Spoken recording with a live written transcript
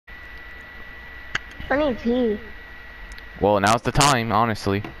I need tea. Well, now's the time,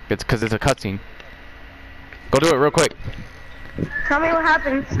 honestly. It's because it's a cutscene. Go do it real quick. Tell me what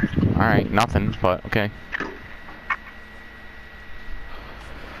happens. Alright, nothing, but okay.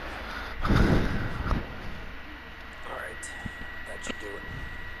 Alright, that should do it.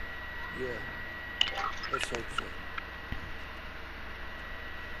 Yeah, let's hope so.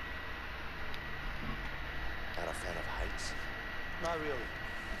 Not a fan of heights? Not really.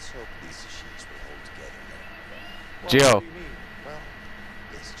 Let's hope these sheets will hold together now. Well, Gio. what do you mean? Well,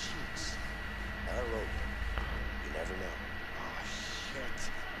 it's sheets. Not a rope. You never know. Oh, shit.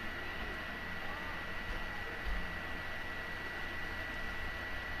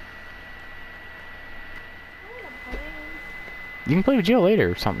 You can play with Gio later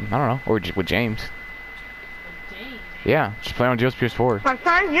or something. I don't know. Or with James. Yeah, just play on Gio's PS4. I'm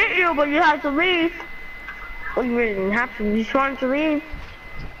trying to get you, but you have to leave. Well, you really didn't have to. You just wanted to leave.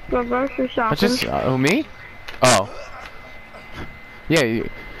 Go grocery shopping. That's just, me? Oh. Yeah,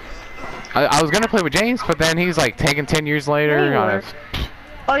 I was gonna play with James, but then he's like taking 10 years later. Yeah, you were.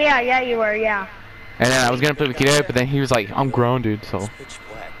 Oh yeah, you were, yeah. And then I was gonna play with Kid, but then he was like, I'm grounded, so. It's pitch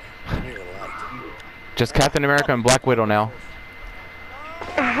black. I need a light. Just Captain America and Black Widow now.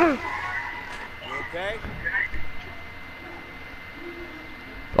 You okay?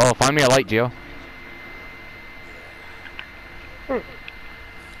 Oh, find me a light, Gio.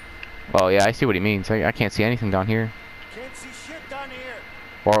 Oh yeah, I see what he means. I can't see anything down here. Can't see shit down here.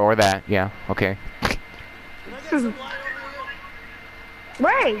 Or that, yeah, okay. Can I get some light over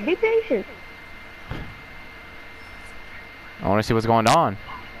here? Wait, be patient. I wanna see what's going on.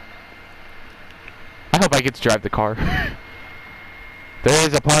 I hope I get to drive the car. There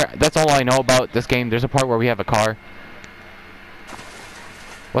is a part, that's all I know about this game. There's a part where we have a car.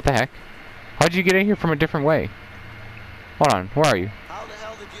 What the heck? How'd you get in here from a different way? Hold on, where are you? How the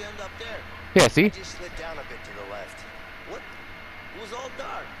hell did you end up there? Yeah, see? I just slid down a bit to the left. What? It was all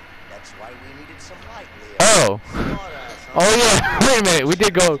dark. That's why we needed some light, Leo. Oh! Smart ass, huh? Oh yeah, wait a minute, we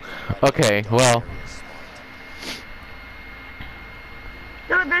did go... Okay, well...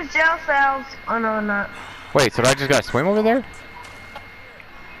 Dude, there's jail cells. Oh no, not. Wait, so do I just gotta swim over there?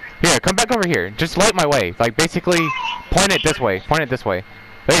 Here, come back over here. Just light my way. Like, basically, point it this way. Point it this way.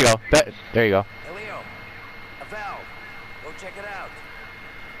 There you go. There you go. Hey, Leo. A valve. Go check it out.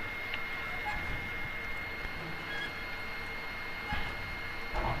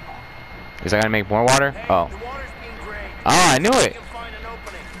 Is that gonna make more water? Hey, Oh. the water's being drained. Ah, I knew it. You can find an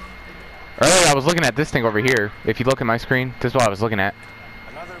opening. Earlier I was looking at this thing over here. If you look at my screen, this is what I was looking at.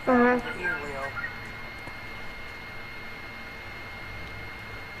 Another valve over here, Leo.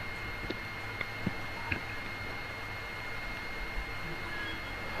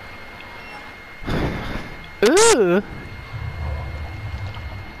 Ooh.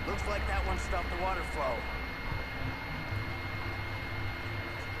 Looks like that one stopped the water flow.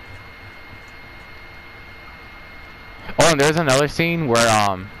 Oh, and there's another scene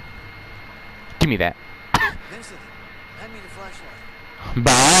where, give me that. Vincent, hand me the flashlight.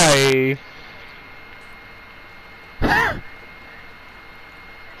 Bye.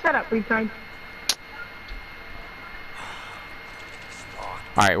 Shut up, retard.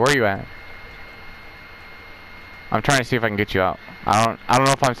 Alright, where are you at? I'm trying to see if I can get you out. I don't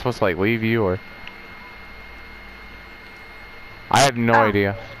know if I'm supposed to like leave you or I have no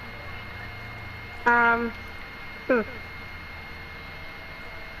idea. Hmm.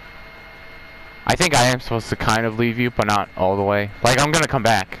 I think I am supposed to kind of leave you, but not all the way. Like, I'm gonna come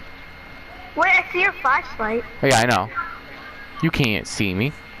back. Wait, I see your flashlight. Oh, yeah, I know. You can't see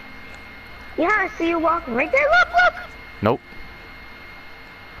me. Yeah, I see you walking right there. Look, look. Nope.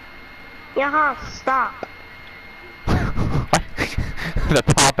 Yeah, stop. The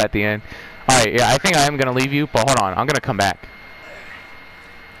pop at the end. Alright, yeah, I think I am gonna leave you, but hold on. I'm gonna come back.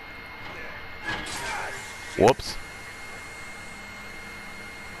 Whoops.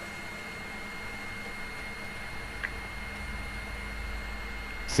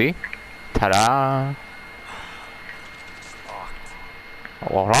 See? Ta-da!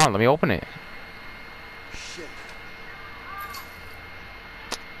 Oh, hold on, let me open it. Shit.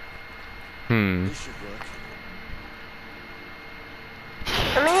 Hmm. This should work.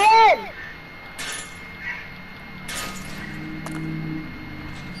 Come in.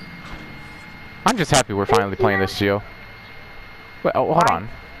 I'm just happy we're finally playing this, Gio. Wait, oh, hold on.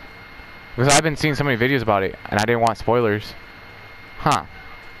 Because I've been seeing so many videos about it, and I didn't want spoilers. Huh.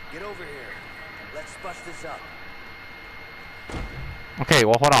 Get over here. Let's bust this up. Okay,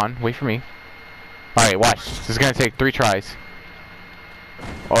 well, hold on. Wait for me. Alright, watch. This is gonna take 3 tries.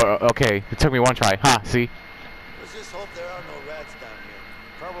 Oh, okay. It took me 1 try. Huh, see? Let's just hope there are no rats down here.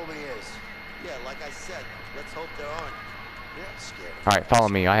 Probably is. Yeah, like I said, let's hope there aren't. You're not scared of Alright, follow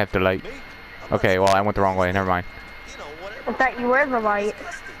me. I have the light. me. I'm not Okay, well, I went the wrong way. scared. Never mind. You know, whatever. I thought you were the light.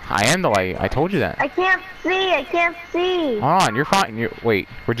 Disgusting. I am the light. I told you that. I can't see. I can't see. Hold on, you're fine. Wait,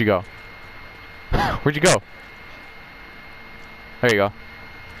 where'd you go? Where'd you go? There you go.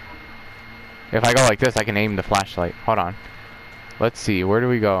 If I go like this, I can aim the flashlight. Hold on. Let's see, where do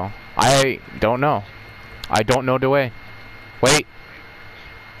we go? I don't know. I don't know the way. Wait.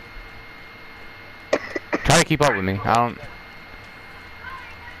 Try to keep up with me. I don't...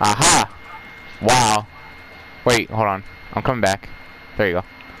 Aha! Wow. Wait, hold on. I'm coming back. There you go.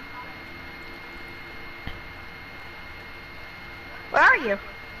 Where are you?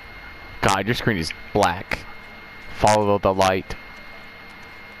 God, your screen is black. Follow the light.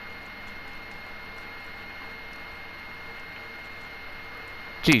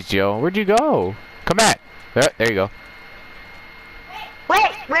 Jeez, Joe, where'd you go? Come back. There you go.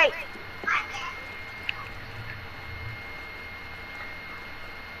 Wait.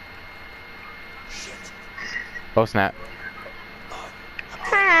 Shit. Oh, snap.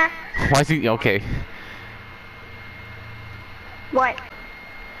 Huh. Why is he... Okay. What?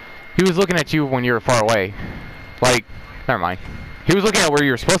 He was looking at you when you were far away. Like, never mind. He was looking at where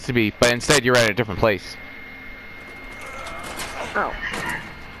you were supposed to be, but instead you're at a different place. Oh.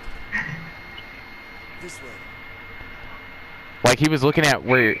 This way. Like, he was looking at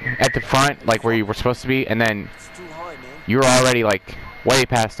at the front, like where you were supposed to be, and then It's too high, man. you were already, like, way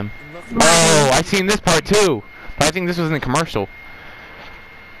past him. Oh, I seen this part too! But I think this was in the commercial.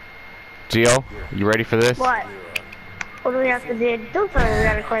 Gio, you ready for this? What? What do we have to do? Don't tell me we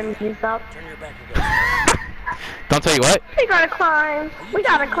gotta climb these up. Turn your back and go. Don't tell you what? We gotta climb. We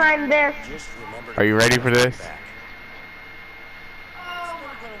gotta climb this. Just remember. Are you ready for this? Back.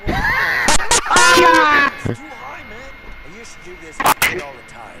 Ah! It's too high, man. I used to do this all the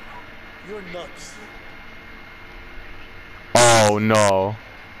time. You're nuts. Oh, no.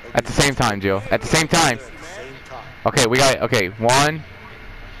 At the same time, Gio. At the same time. Same time. Okay, we got it. Okay, 1,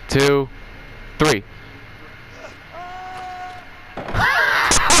 2, 3.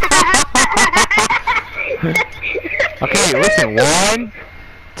 Okay, listen. 1,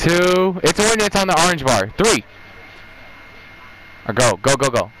 2. It's the one that's on the orange bar. 3. Or go.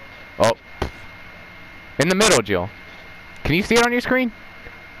 Oh. In the middle, Jill. Can you see it on your screen?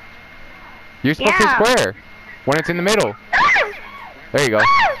 You're supposed to square when it's in the middle. There you go.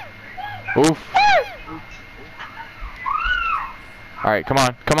 Oof. Alright, come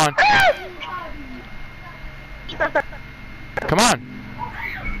on. Come on.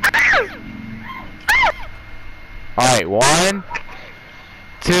 Alright, 1,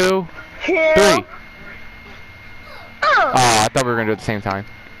 2, 3. Oh, I thought we were gonna do it at the same time.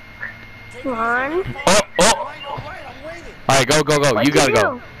 1. Oh. Alright, I'm waiting. Alright, go. What'd You gotta you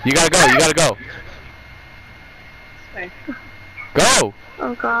go. do? You gotta go. Go!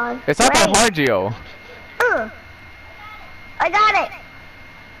 Oh god. It's not that Wait. hard, Gio. I got it.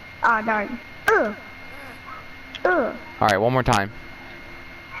 Oh darn. Alright, one more time.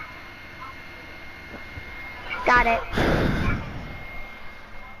 Got it. I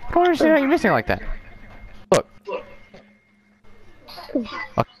don't understand how you're missing like that. Look.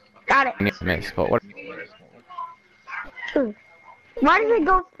 Got it. I miss, but what? Why does it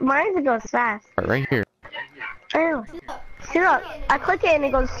go? Why does it go fast? Right here. I don't know. See, look, I click it and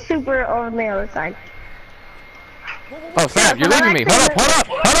it goes super over the other side. Oh snap! You're leaving me.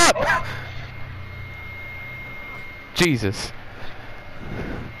 Hold up! Jesus.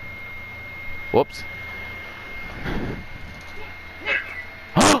 Whoops.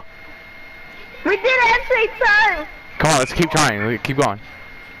 We did it at the same time. Come on, let's keep trying. Keep going.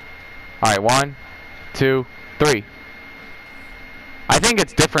 Alright, 1, 2, 3. I think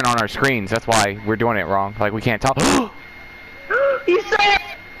it's different on our screens. That's why we're doing it wrong. Like, we can't tell. You said it.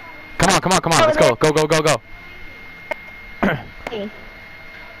 Come on. Let's go. Go.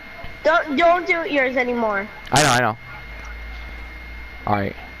 Don't do yours anymore. I know.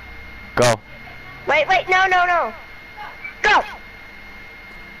 Alright. Go. Wait, no. Go.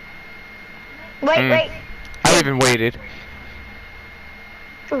 Wait. I even waited.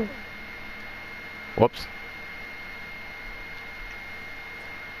 Ooh. Whoops.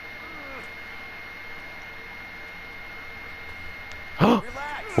 Relax.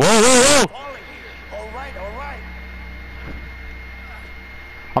 Whoa. Falling here. Alright.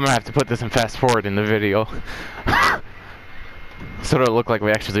 I'm gonna have to put this in fast forward in the video. So it'll look like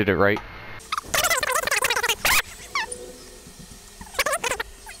we actually did it right.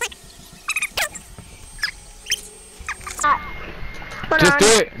 Just do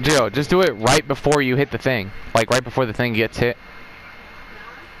it, Gio. Just do it right before you hit the thing. Like right before the thing gets hit.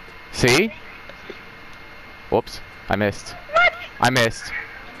 See? Whoops. I missed. What? I missed.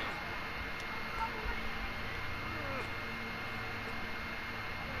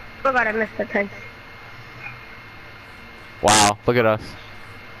 Oh god, I missed the time. Wow. Look at us.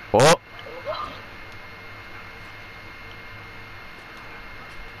 Oh.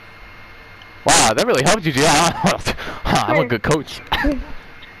 Wow, that really helped you, Gio. I'm a good coach.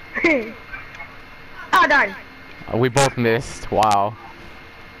 Oh, darn. We both missed. Wow.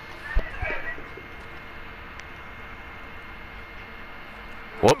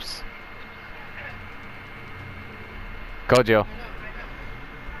 Whoops. Go, Gio.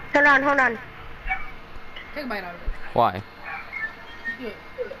 Hold on, hold on. Take a bite out of it. Why? Do it.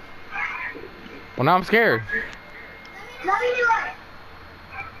 Well, now I'm scared.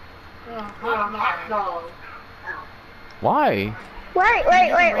 No. Why?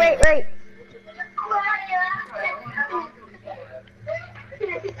 Wait.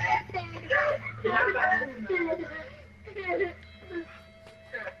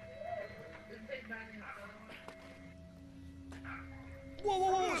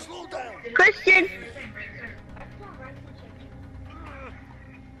 Whoa, slow down. Christian.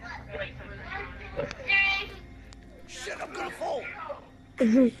 Shit, I'm gonna fall.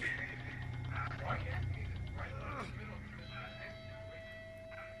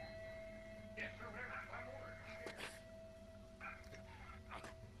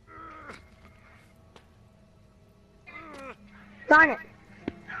 Darn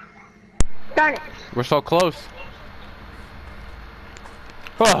it. We're so close.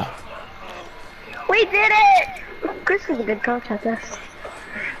 Oh. We did it! Chris is a good coach, I guess.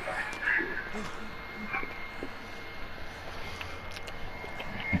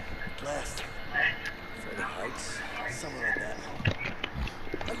 Blast. Freddy Heights. Something like that.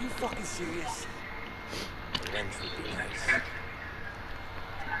 Are you fucking serious? The wrench would be nice.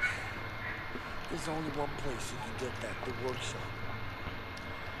 There's only one place you can get that, the workshop.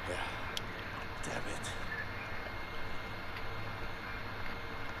 Yeah. Damn it.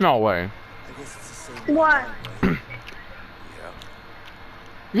 No way. I guess it's the same. What? Yeah.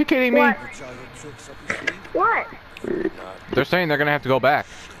 You kidding me? What? Your childhood tricks up your sleeve? What? They're saying they're gonna have to go back.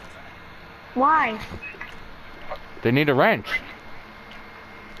 Why? They need a wrench.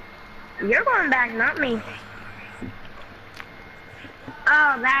 You're going back, not me.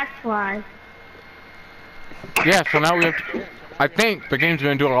 Oh, that's why. Yeah, so now we have to, I think the game's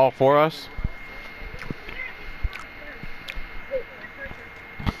gonna do it all for us.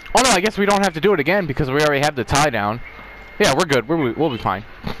 Oh no, I guess we don't have to do it again because we already have the tie down. Yeah, we're good. We'll be fine.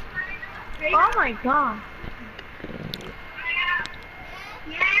 Oh my god.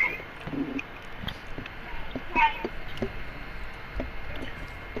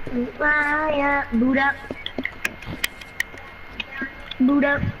 Boot up. Boot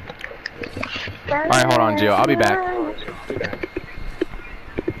up. Alright, hold on, Gio. I'll be back.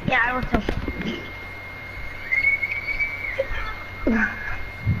 Yeah, I will too.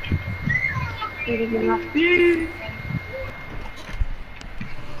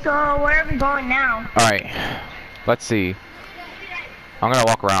 So, where are we going now? Alright. Let's see. I'm gonna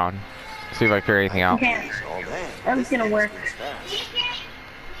walk around. See if I figure anything out. Okay, Oh, man. that's gonna work. It's fast.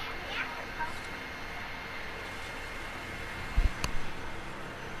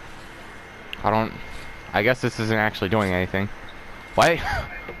 I guess this isn't actually doing anything. Why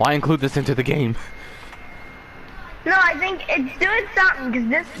include this into the game? No, I think it's doing something, because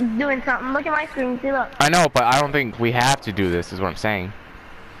this is doing something. Look at my screen, see, look. I know, but I don't think we have to do this, is what I'm saying.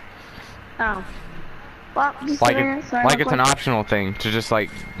 Oh. Well, just Like, it's an option. optional thing to just,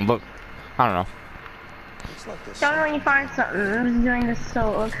 like, look. I don't know. Looks like this. Tell me when you find something. I'm just doing this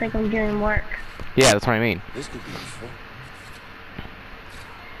so it looks like I'm doing work. Yeah, that's what I mean. This could be useful.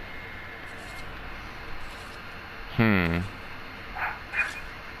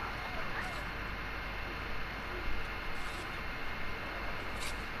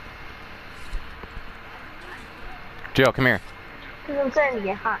 Gio, come here. Because I'm starting to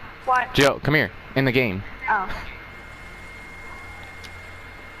get hot. What? Gio, come here. In the game. Oh.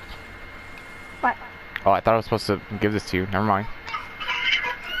 What? Oh, I thought I was supposed to give this to you. Never mind.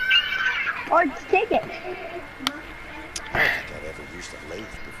 Or just take it. I don't think I've ever used a lathe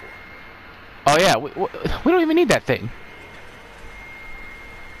before. Oh yeah, we don't even need that thing.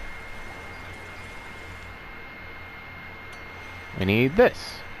 We need this.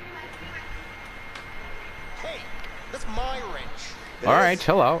 Hey, that's my wrench. Alright,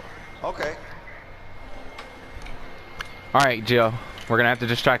 chill out. Okay. Alright, Gio. We're gonna have to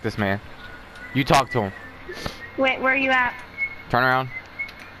distract this man. You talk to him. Wait, where are you at? Turn around.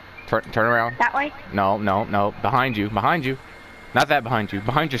 Turn around. That way? No. Behind you. Behind you. Not that behind you.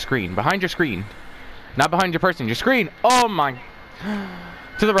 Behind your screen. Behind your screen. Not behind your person. Your screen. Oh my.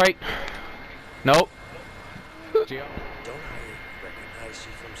 To the right. Nope. Don't I recognize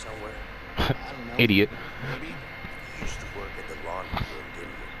you from somewhere? I don't know. Idiot. Maybe? You used to work at the laundry room, didn't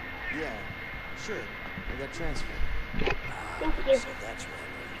you? Yeah, sure. I got transferred. So that's where I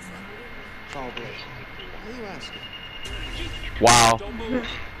know you from. Probably. Why are you asking? Wow.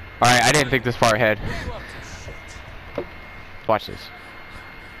 Alright, I didn't think this far ahead. Watch this.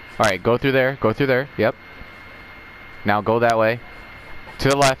 Alright, go through there. Go through there. Yep. Now go that way. To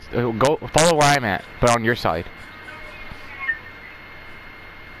the left. Go follow where I'm at, but on your side.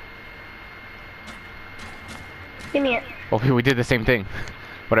 Give me it. Well, we did the same thing.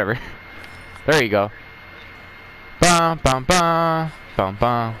 Whatever. There you go. Bum bum bum bum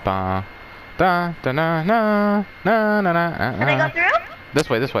bum bum. Da da na na na na na. Can I go through? This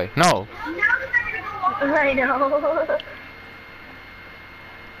way, this way. No. I know.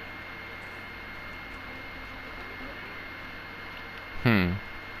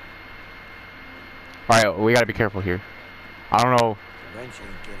 Alright, we gotta be careful here. I don't know. The wrench ain't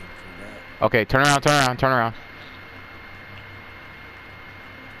getting through that. Okay, turn around, turn around, turn around.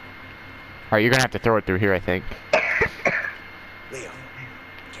 Alright, you're gonna have to throw it through here, I think. Leo,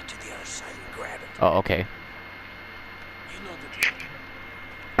 get to the other side and grab it. Oh, okay. You know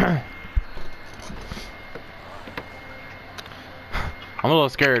the drill. I'm a little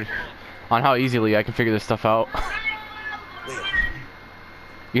scared on how easily I can figure this stuff out. Leo,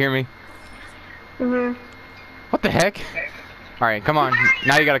 You hear me? Mhm. What the heck? Alright, come on.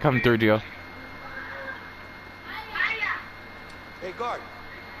 Now you gotta come through, Gio. hey guard.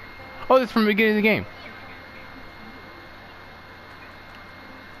 Oh, that's from the beginning of the game.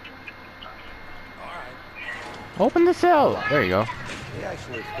 All right. Open the cell. There you go. They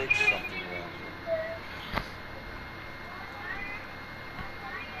actually fixed something around here.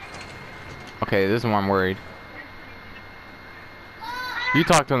 Okay, this is why I'm worried. You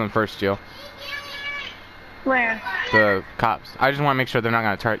talk to them first, Gio. Where? The cops. I just want to make sure they're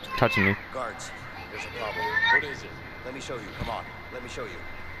not gonna touching me. Guards, there's a problem. What is it? Let me show you. Come on. Let me show you.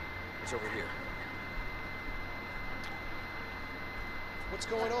 It's over here. What's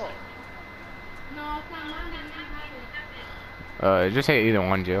going on? No, it's not mine. Just say either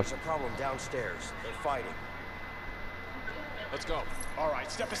one, Gio. There's a problem downstairs. They're fighting. Let's go. All right,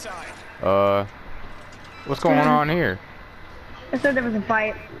 step aside. What's going on here? I said there was a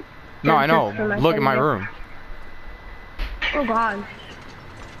fight. No, I know. For my Look at my friend. room. Oh God.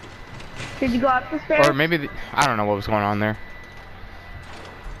 Did you go up the stairs? Or maybe I don't know what was going on there.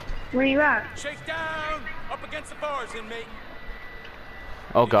 Where you at? Shake down! Up against the bars, inmate.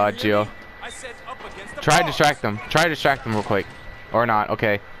 Oh God, Gio. I said up against the Try to bars. distract them. Try to distract them real quick. Or not.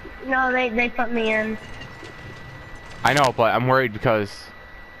 Okay. No, they put me in. I know, but I'm worried because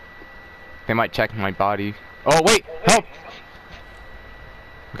they might check my body. Oh wait, help!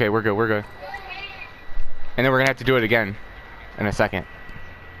 Okay, we're good. We're good. And then we're gonna have to do it again in a second.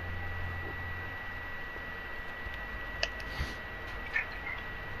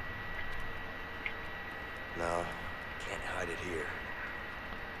 No, can't hide it here.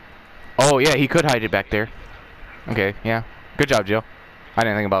 Oh yeah, he could hide it back there. Okay, yeah. Good job, Jill. I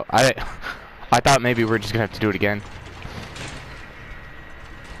didn't think about. I thought maybe we're just gonna have to do it again.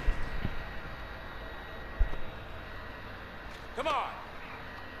 Come on.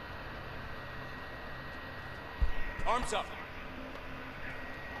 Arms up.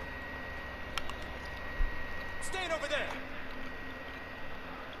 Stand over there.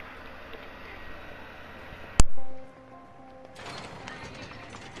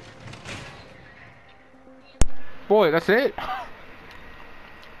 Boy, that's it.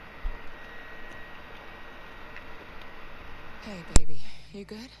 Hey, baby, you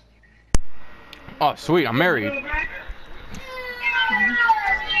good? Oh, sweet. I'm married. I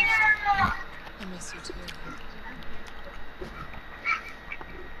miss you too.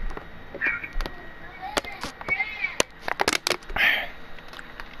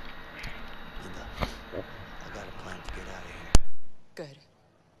 Linda, I got a plan to get out of here. Good.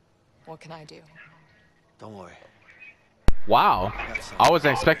 What can I do? Don't worry. Wow. I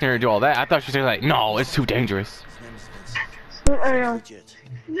wasn't expecting her to do all that. I thought she was like, no, it's too dangerous. His name is Vincent. I know. Legit.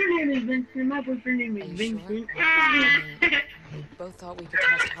 Your name is Vincent. My boyfriend's name Are is you Vincent. sure? I mean, we both thought we could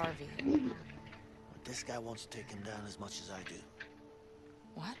trust Harvey. But this guy wants to take him down as much as I do.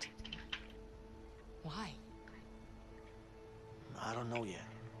 What? Why? I don't know yet,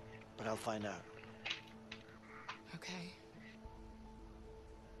 but I'll find out. Okay.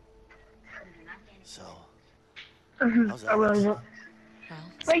 So, how's I really Alex? don't. Well,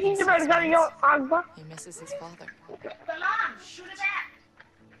 Wait, you better go to your Agba. he misses his father. I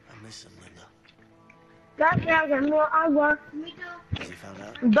miss him, Linda. That's how I know I work. Has he found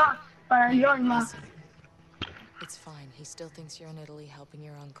out? Dust, but I enjoy my. It's fine. He still thinks you're in Italy helping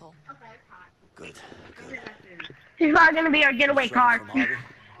your uncle. Good, good. She's probably gonna be our getaway car. From Harvey?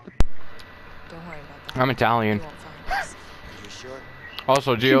 Don't worry about that. I'm He Italian. won't find us. Are you sure?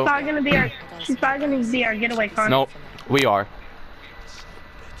 Also, She's Gio. probably gonna be our. She's probably gonna be our getaway car. Nope, we are.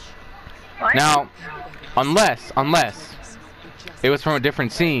 What? Now, unless it was from a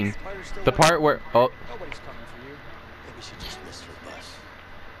different scene. The part where Nobody's coming for you. Maybe she just missed her bus.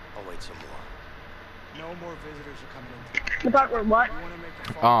 I'll wait some more. No more visitors are coming in. The part where what? You want to make a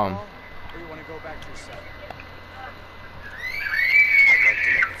phone call, or you want to go back to your cell? I'd like to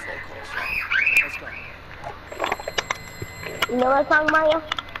make a phone call, sir. Let's go. You know what song, Maya?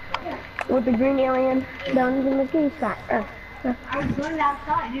 With the green alien down in the tree spot. I was going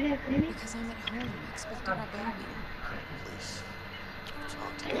outside. You didn't see me? Because I'm at home expecting our baby. Please.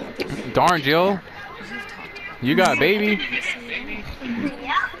 Talk to me about this. darn Jill, You've talked about you got a baby.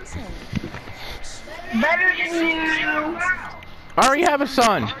 Yeah. Better than you. I already have a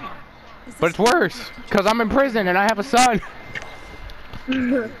son, but it's worse because I'm in prison and I have a son.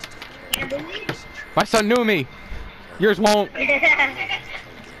 My son knew me. Yours won't. He was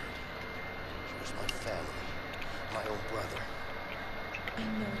my family. My own brother. I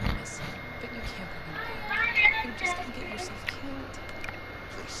know this, but you can't bring him back. You're just gonna get yourself killed.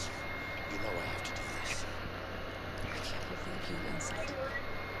 Please. You know I have to do this. I can't believe you, Vincent.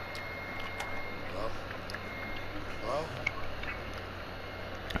 Hello? Hello?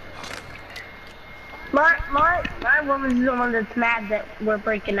 My woman's the one that's mad that we're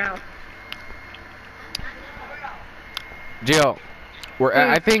breaking out. Gio,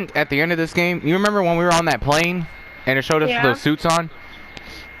 I think at the end of this game, you remember when we were on that plane and it showed us Yeah. those suits on?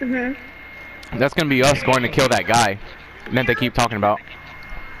 Mhm. That's gonna be us going to kill that guy that they keep talking about.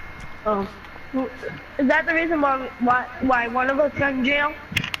 Oh. Is that the reason why one of us got in jail?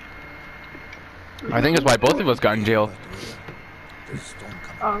 I think it's why both of us got in jail. There's a storm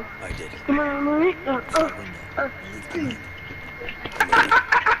coming. Oh. I did. Come on, Louie.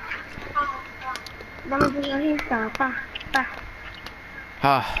 Vamos a la pa.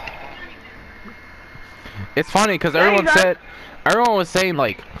 It's funny because There you everyone was saying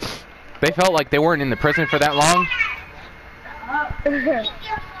like they felt like they weren't in the prison for that long.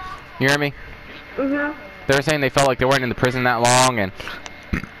 You hear me? Mhm. They were saying they felt like they weren't in the prison that long, and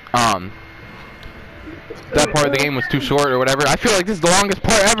that part of the game was too short or whatever. I feel like this is the longest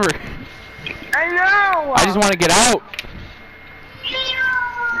part ever. I know. I just want to get out.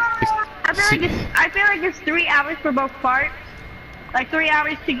 I feel like it's 3 hours for both parts. Like 3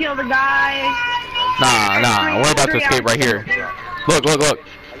 hours to kill the guy. Nah. We're about to escape right here. Look. Are you kidding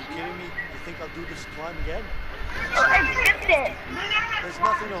me? You think I'll do this climb again? I skipped it. There's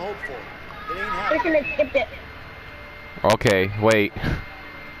nothing to hope for. It ain't I happening. should have skipped it. Okay, wait.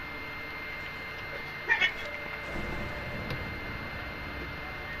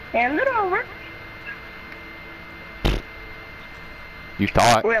 Hand it over. You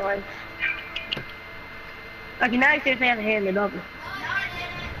thought. Really? Okay, now you seriously have to hand it over.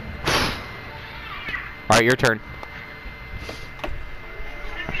 All right, your turn.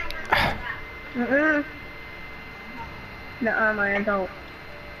 No, I don't.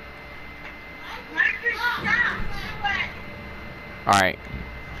 All right.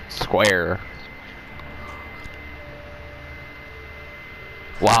 Square.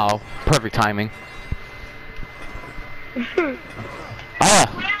 Wow, perfect timing.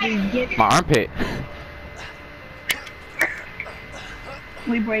 My armpit.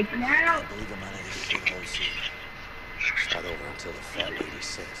 We break now. I believe I'm out of this shithole soon. It's not over until the fat lady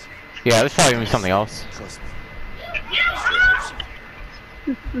says. Yeah, there's probably gonna be something else. Trust me. I sure hope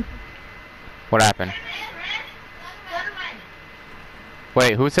so. What happened?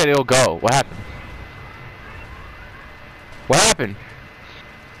 Wait, who said it'll go? What happened? What happened?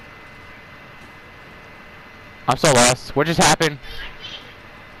 I'm so lost. What just happened?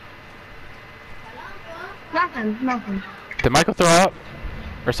 Nothing. Did Michael throw up?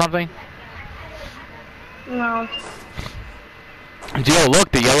 Or something? No. Gio,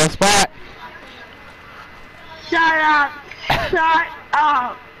 look, the yellow spot. Shut up. Shut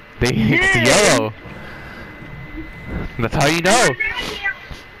up. It's the yellow. That's how you know.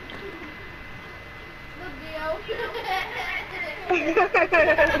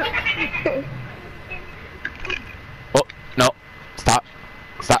 Oh, no. Stop.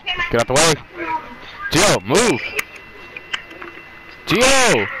 Stop. Get out the way. Gio, move.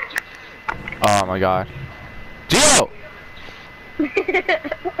 Gio. Oh my god. Gio.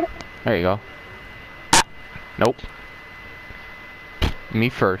 There you go. Nope. Me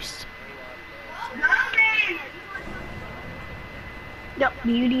first. Yep,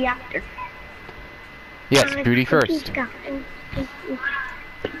 beauty after. Yes, beauty first.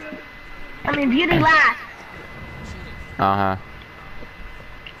 I mean, beauty last. Uh-huh.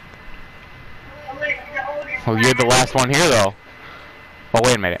 Oh, you're the last one here, though. Oh,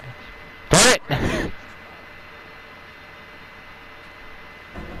 wait a minute. Darn it!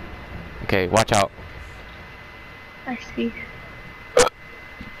 Okay, watch out. I see.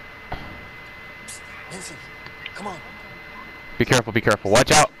 Vincent, come on. Be careful, be careful.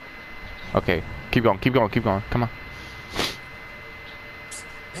 Watch out. Okay, keep going, keep going, keep going. Come on.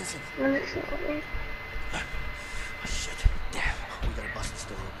 Vincent. Oh, Shit. Damn. We gotta bust this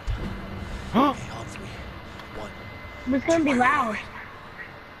door open. Okay, on 3. 1. it's gonna be loud.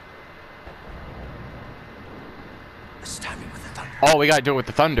 Let's time it with the thunder. Oh, we gotta do it with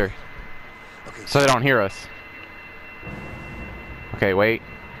the thunder. Okay. So they don't hear us. Okay, wait.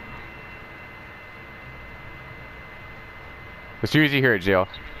 As soon as you hear it, Jill.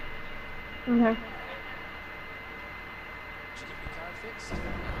 Mhm. Did you get your car fixed?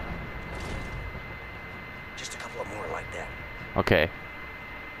 Just a couple of more like that. Okay.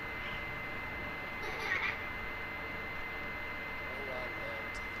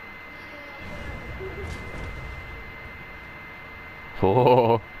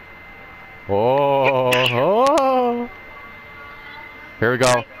 Oh. Oh. Oh. Here we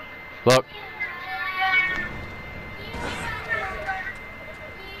go. Look.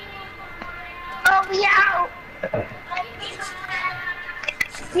 Oh, yeah!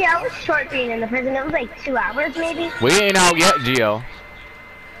 Yeah, it was short being in the prison. It was like 2 hours, maybe. We ain't out yet, Gio.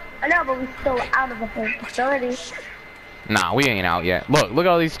 I know, but we're still out of the facility. Nah, we ain't out yet. Look at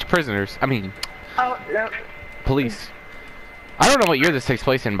all these prisoners. I mean, Oh, no. police. I don't know what year this takes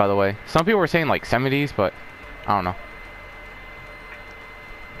place in, by the way. Some people were saying like 70s, but I don't know.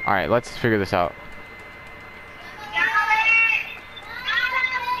 Alright, let's figure this out.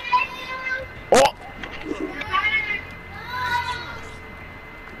 Oh!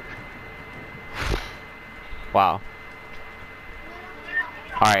 Wow.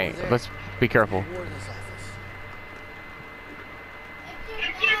 Alright, let's be careful. Warden's office.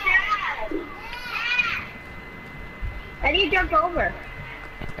 How do you jump over?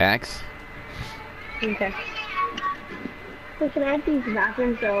 X. Okay. So can I have these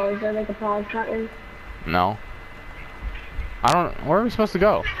bathrooms, or is there like a pause button? No. I don't. Where are we supposed to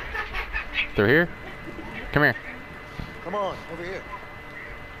go? Through here? Come here. Come on, over here.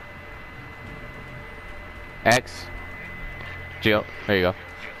 X. Jill. There you go.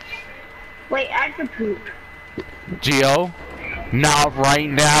 Wait, I have to poop. Geo. Not right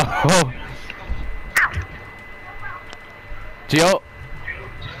now. Geo.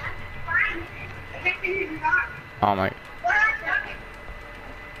 Oh my.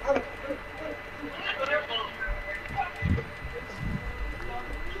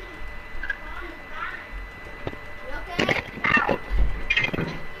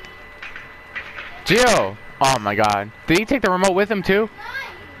 Geo. Oh my god. Did he take the remote with him too?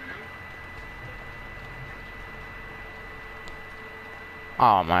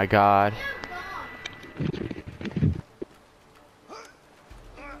 Oh my god.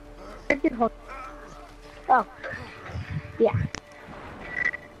 Oh. Yeah.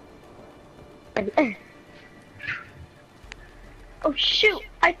 Oh shoot,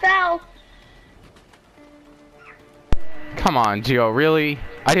 I fell. Come on, Gio, really?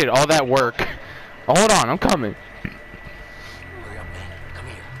 I did all that work. Oh, hold on, I'm coming. Hurry up, man. Come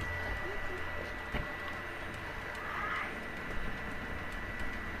here.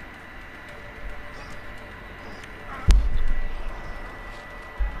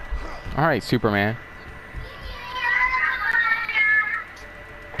 Alright, Superman.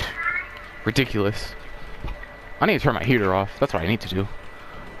 Ridiculous. I need to turn my heater off. That's what I need to do.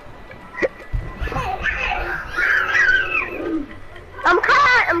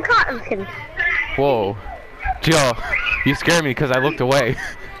 I'm caught. I'm kidding. Whoa. Gio, you scared me because I looked away.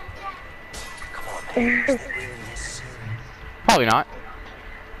 Come on, man. We're in this. Probably not.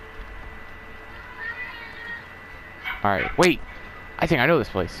 Alright, wait. I think I know this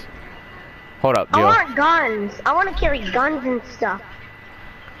place. Hold up, I Gio. want guns. I want to carry guns and stuff.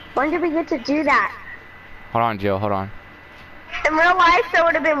 When did we get to do that? Hold on, Gio, hold on. In real life, there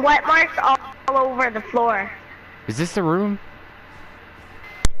would have been wet marks all over the floor. Is this the room?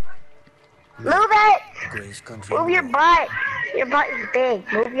 Move it! Greatest country. Move your butt. Your butt is big.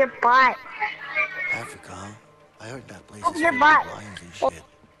 Move your butt. Africa, huh? I heard that place Move is your filled butt. with lions and shit.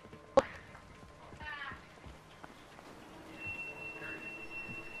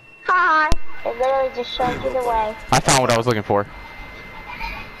 Hi. It literally just showed you the way. I found what I was looking for.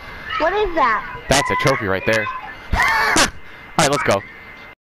 What is that? That's a trophy right there. Alright, let's go.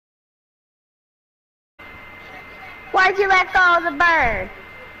 Why'd you let go of the bird?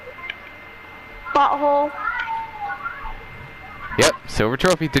 Butthole. Yep, silver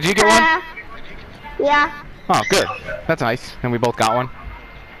trophy. Did you get one? Yeah. Oh, good. That's nice. And we both got one.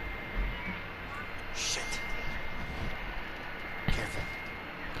 Shit. Careful.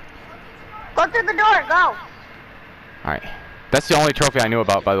 Go through the door, go. Alright. That's the only trophy I knew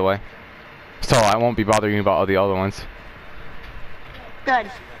about, by the way. So I won't be bothering you about all the other ones.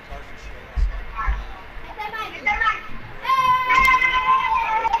 Good.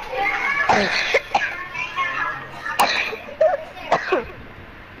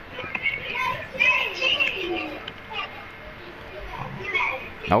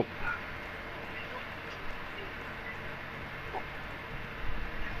 Nope.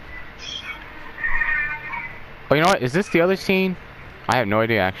 Oh, you know what? Is this the other scene? I have no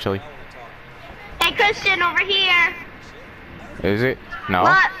idea, actually. Hey, Christian, over here. Is it? No.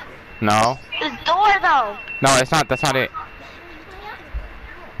 What? No. The door, though. No, it's not. That's not it.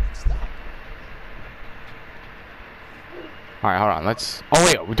 Alright, hold on. Let's... Oh,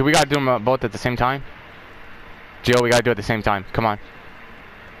 wait. Do we gotta do them both at the same time? Gio, we gotta do it at the same time. Come on.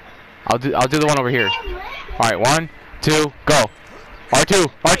 I'll do the one over here. Alright, 1, 2, go. R2!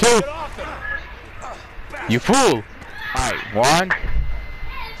 R2! You fool! Alright, 1,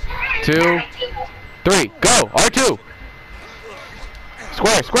 2, 3, go! R2!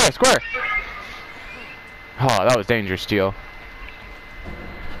 Square, square, square! Oh, that was dangerous, Gio.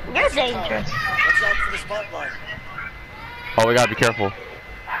 You're dangerous. Watch out for the spotlight. Oh, we gotta be careful.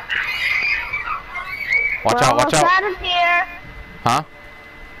 Watch out, watch We're almost out. out of here. Huh?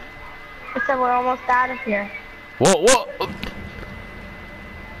 I said we're almost out of here. Whoa, whoa!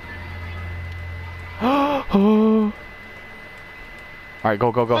 Alright,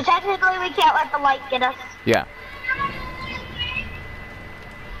 go, go, So go. technically we can't let the light get us. Yeah.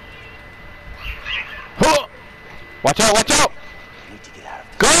 Watch out, watch out! We need to get out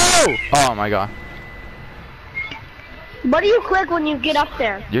of Go! Oh my god. What do you click when you get up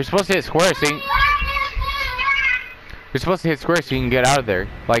there? You're supposed to hit square so you're supposed to hit square so you can get out of there.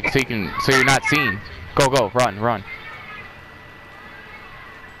 Like so you're not seen. Go, go, run, run.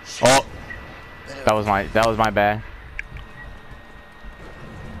 Oh, that was my bad.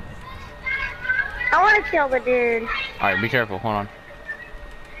 I want to kill the dude. Alright, be careful, hold on.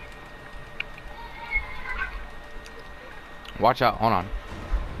 Watch out, hold on.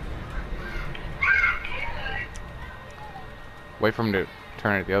 Wait for him to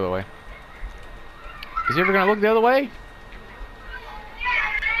turn it the other way. Is he ever gonna look the other way?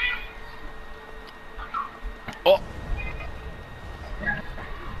 Oh!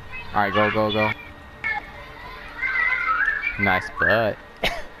 Alright, go, go, go. Nice butt.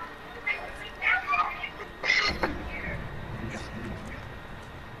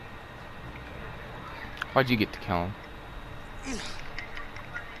 Why'd you get to kill him?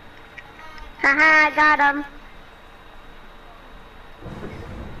 Haha, I got him.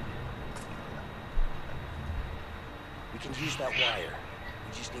 We can use that wire.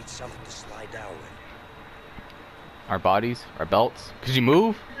 We just need something to slide down with. Our bodies? Our belts? Could you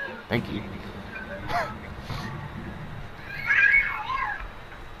move? Thank you.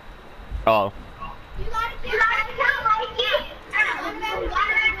 Oh.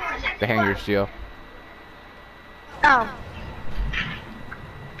 The hangers, Gio. Oh.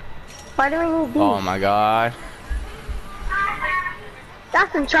 Why do we need these? Oh my god.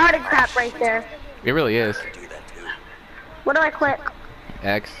 That's Uncharted crap right there. It really is. Do that too. What do I click?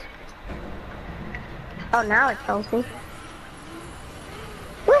 X. Oh, now it tells me.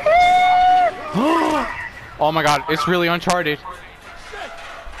 Woohoo! Oh my god, it's really Uncharted.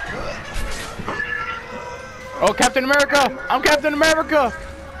 Oh, Captain America! I'm Captain America!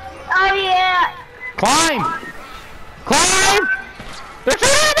 Oh yeah! Climb! Climb! They're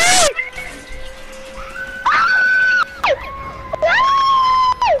shooting at me!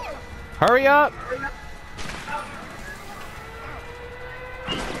 Hurry up!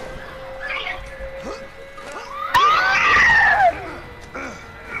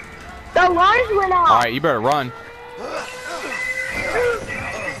 The alarms went off. Alright, you better run. They're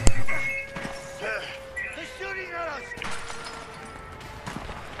shooting at us!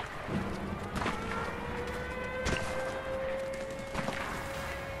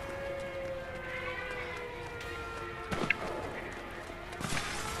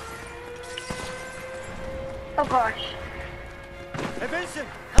 Oh gosh. Hey Vincent,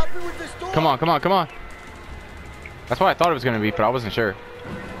 help me with this door! Come on, come on, come on. That's what I thought it was gonna be, but I wasn't sure.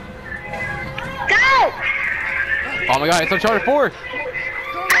 Go! Oh my god, it's Uncharted 4! Put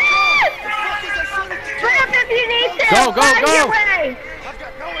up if you need to! Go, go, Out of your go! way. I've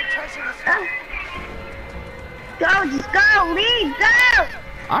got no intention of stopping. Go, just go, leave, go!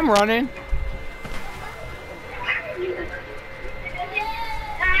 I'm running.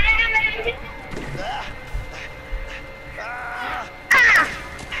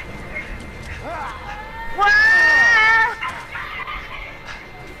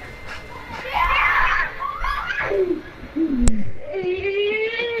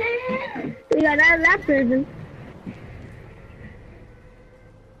 We got out of that prison.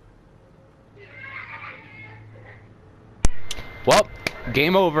 Well,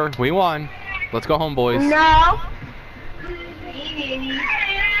 game over. We won. Let's go home, boys. No.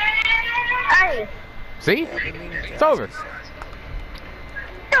 Hey, See? It's over.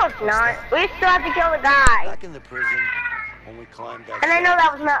 no, it's not. We still have to kill the guy. Back in the prison, when we climbed that. And I know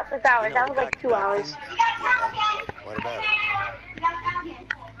that was not 6 hours. You know That was the like back 2 hours. thing? Yeah. What about it?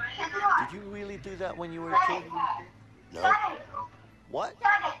 Did you really do that when you were a kid? No. What?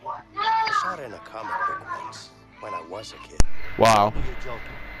 I saw it in a comic book once when I was a kid. Wow. You're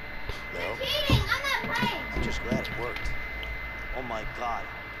joking. No. I'm just glad it worked. Oh my God.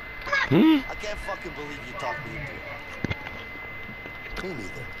 I can't fucking believe you talked me into it. Me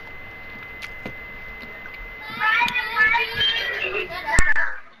neither.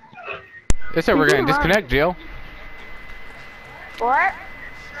 They said we're gonna disconnect, Jill. What?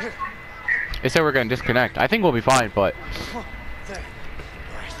 They said we're gonna disconnect. I think we'll be fine, but There.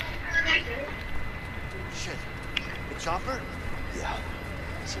 Right. Shit. The chopper? Yeah.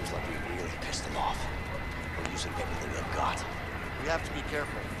 Seems like we really pissed him off. We're using everything they've got. We have to be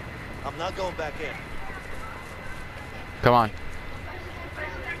careful. I'm not going back in. come on.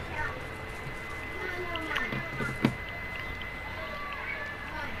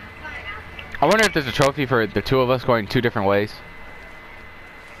 I wonder if there's a trophy for the two of us going 2 different ways.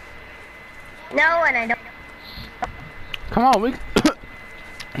 No, and I don't. Come on,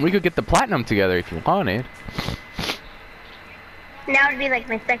 we could get the platinum together if you wanted. Now it'd be like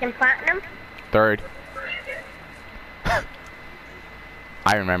my second platinum. 3rd.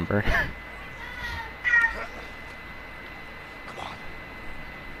 I remember. Come on.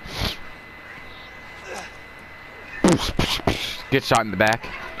 Get shot in the back.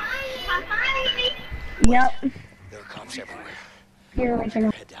 Yep. There are cops everywhere. You're like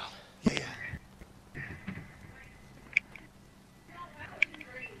an Head down. Yeah.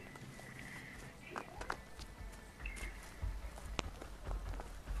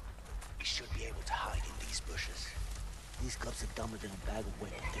 We should be able to hide in these bushes. These cops are dumber than a bag of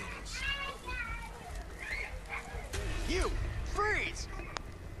wet potatoes. You! Freeze!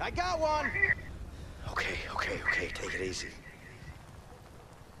 I got one! Okay. Take it easy.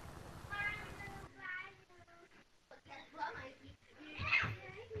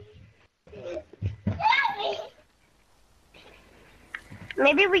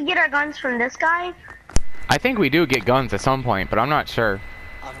 Maybe we get our guns from this guy. I think we do get guns at some point, but I'm not sure.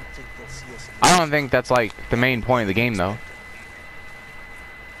 I don't think they'll see us. I don't think that's like the main point of the game, though.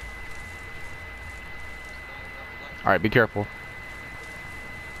 Alright, be careful.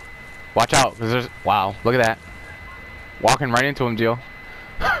 Watch out, because there's... Wow, look at that. Walking right into him, Jill.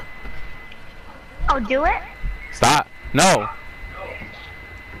 Oh, do it? Stop. No.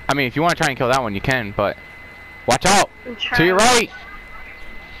 I mean, if you want to try and kill that one, you can, but... Watch out! I'm To your trying. right!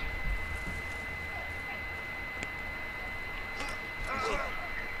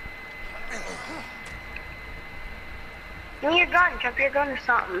 Give me your gun. Drop your gun or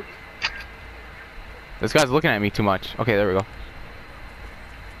something. This guy's looking at me too much. Okay, there we go.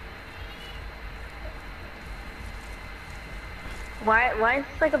 Why is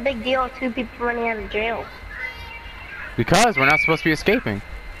this like a big deal? 2 people running out of jail. Because we're not supposed to be escaping.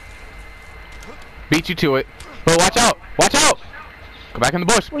 Beat you to it. But watch out! Watch out! Go back in the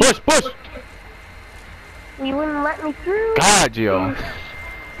bush! Bush! You wouldn't let me through. God, Gio.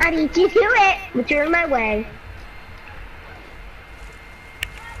 I beat you to it, but you're in my way.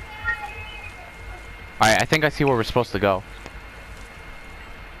 Alright, I think I see where we're supposed to go.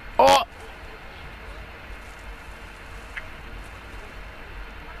 Oh!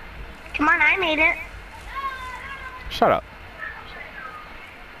 Come on, I made it. Shut up.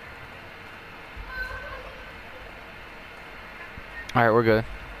 Alright, we're good.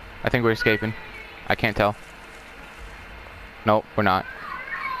 I think we're escaping. I can't tell. Nope, we're not.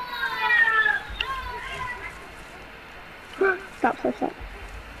 Stop.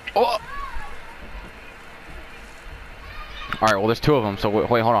 Oh! Alright, well there's 2 of them, so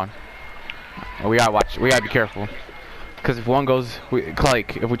wait, hold on. We gotta watch, we gotta be careful. Because if one goes,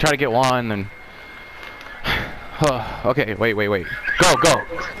 like, if we try to get one, then... okay, wait. Go!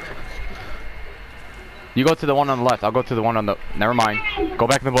 You go to the one on the left. I'll go to the one on the... Never mind. Go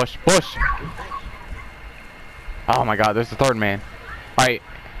back in the bush. Bush! Oh my god, there's the third man. Alright.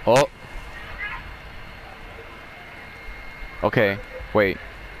 Oh. Okay. Wait.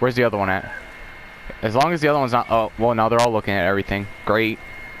 Where's the other one at? As long as the other one's not... Oh, well, now they're all looking at everything. Great.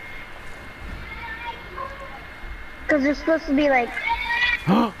 Because there's supposed to be like...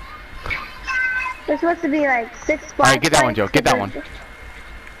 there's supposed to be like 6 spots. Alright, get that one, Joe. Get that one.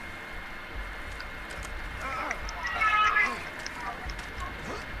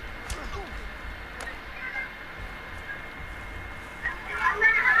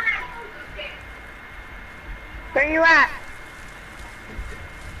 Where you at?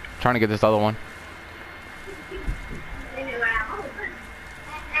 Trying to get this other one.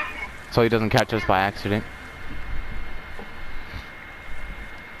 So he doesn't catch us by accident.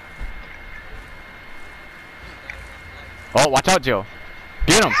 Oh, watch out, Joe.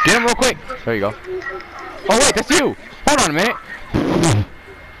 Get him. Get him real quick. There you go. Oh, wait, that's you. Hold on a minute.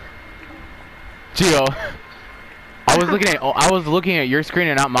 Gio. I was looking at your screen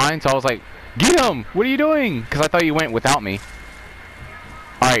and not mine, so I was like, get him. What are you doing? Because I thought you went without me.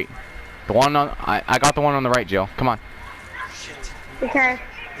 All right. The one on... I got the one on the right, Jill. Come on. Okay.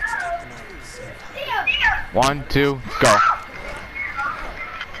 1, 2, go.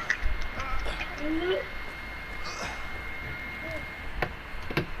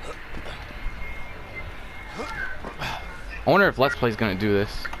 I wonder if Let's Play's gonna do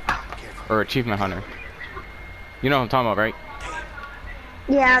this. Or Achievement Hunter. You know what I'm talking about, right?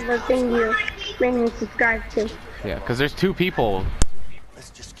 Yeah, the thing you made me subscribe to. Yeah, because there's 2 people. Let's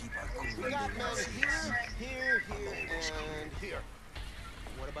just keep our cool. We got men here, and here.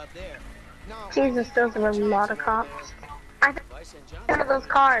 What about there? No, Jesus, those are a lot of cops. I think I sent John. one of those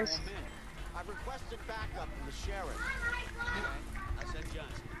cars. I've requested backup from the sheriff. I sent John.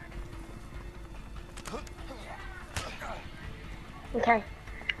 Okay.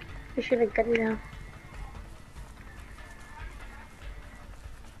 We should be good now.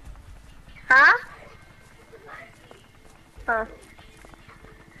 Huh? Huh.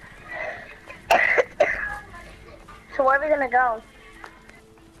 So where are we gonna go?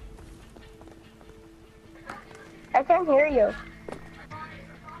 I can't hear you.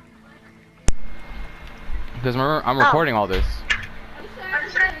 Because remember, I'm recording all this.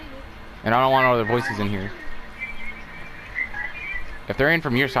 And I don't want other voices in here. If they're in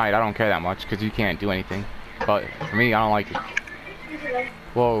from your side, I don't care that much, because you can't do anything. But for me, I don't like it.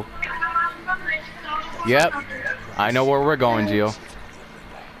 Whoa. Yep. I know where we're going, Gio.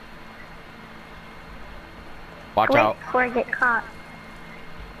 Watch out. Before I get caught.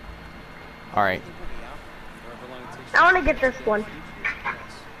 Alright. I want to get this one.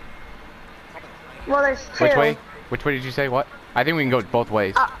 Well, there's 2. Which way? Which way did you say? What? I think we can go both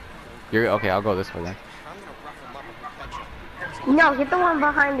ways. You're okay, I'll go this way then. No, get the one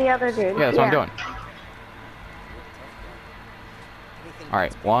behind the other dude. Yeah, that's what I'm doing.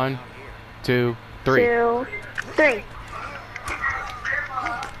 Alright, 1, 2, 3. 2, 3.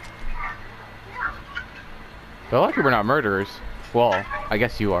 They're lucky we're not murderers. Well, I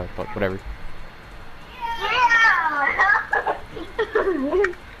guess you are, but whatever.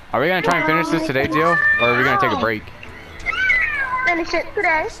 Are we gonna try and finish this today, Gio? Or are we gonna take a break? Finish it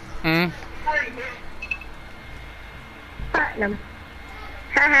today. Platinum.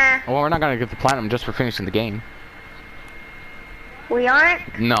 Haha. Well, we're not gonna get the platinum just for finishing the game. We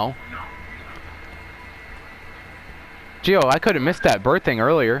aren't? No. Gio, I could have missed that bird thing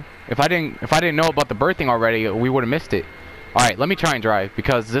earlier. If I didn't know about the bird thing already, we would have missed it. All right, let me try and drive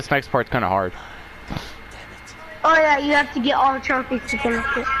because this next part's kind of hard. Oh yeah, you have to get all the trophies to finish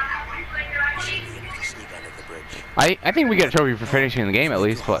it. I think we get a trophy for finishing the game at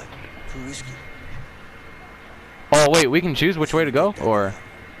least, but... Oh wait, we can choose which way to go, or...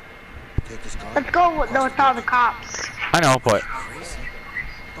 Let's go with all the cops. I know, but...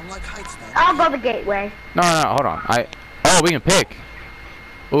 I'll go the gateway. No, hold on. Oh, we can pick.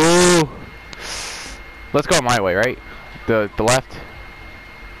 Ooh. Let's go my way, right? The left.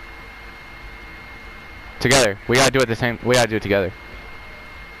 Together. We gotta do it the same. We gotta do it together.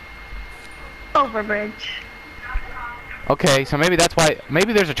 Overbridge. Okay, so maybe that's why.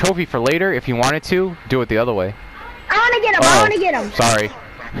 Maybe there's a trophy for later if you wanted to do it the other way. I wanna get him. I wanna get him. Sorry.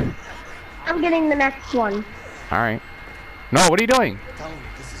 I'm getting the next one. All right. No, what are you doing?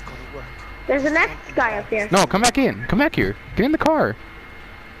 There's the next guy up here. No, come back in. Come back here. Get in the car.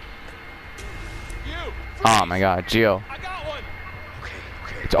 Oh my God, Gio. I got one.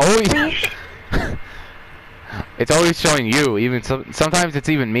 It's always. It's always showing you. Even sometimes it's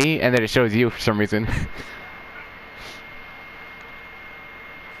even me, and then it shows you for some reason.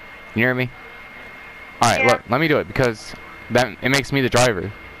 You hear me? Alright, look, let me do it because that it makes me the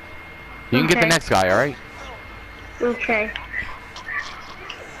driver. You can get the Okay. next guy, alright? Okay.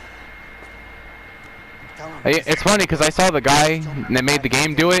 It's funny because I saw the guy that made the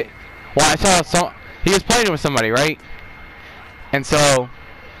game do it. Well, I saw he was playing with somebody, right? And so, I'll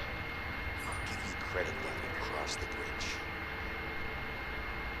give you credit when we cross the bridge.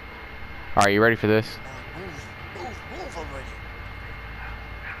 alright, you ready for this? Move already.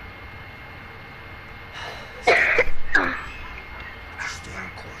 Stay on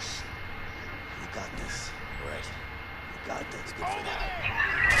course. You got this. Right. You got this. Good for that.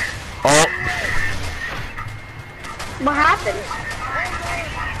 Oh, What happened?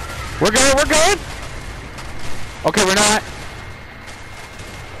 we're good, we're good. Okay, we're not.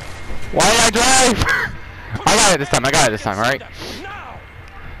 Why did I drive? I got it this time. I got it this time. All right.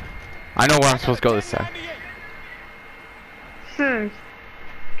 I know where I'm supposed to go this time.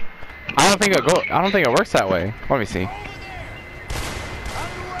 I don't think it go. I don't think it works that way. Let me see.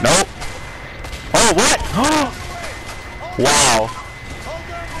 Nope. Oh, what? Wow.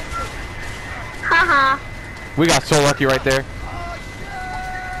 Haha. We got so lucky right there.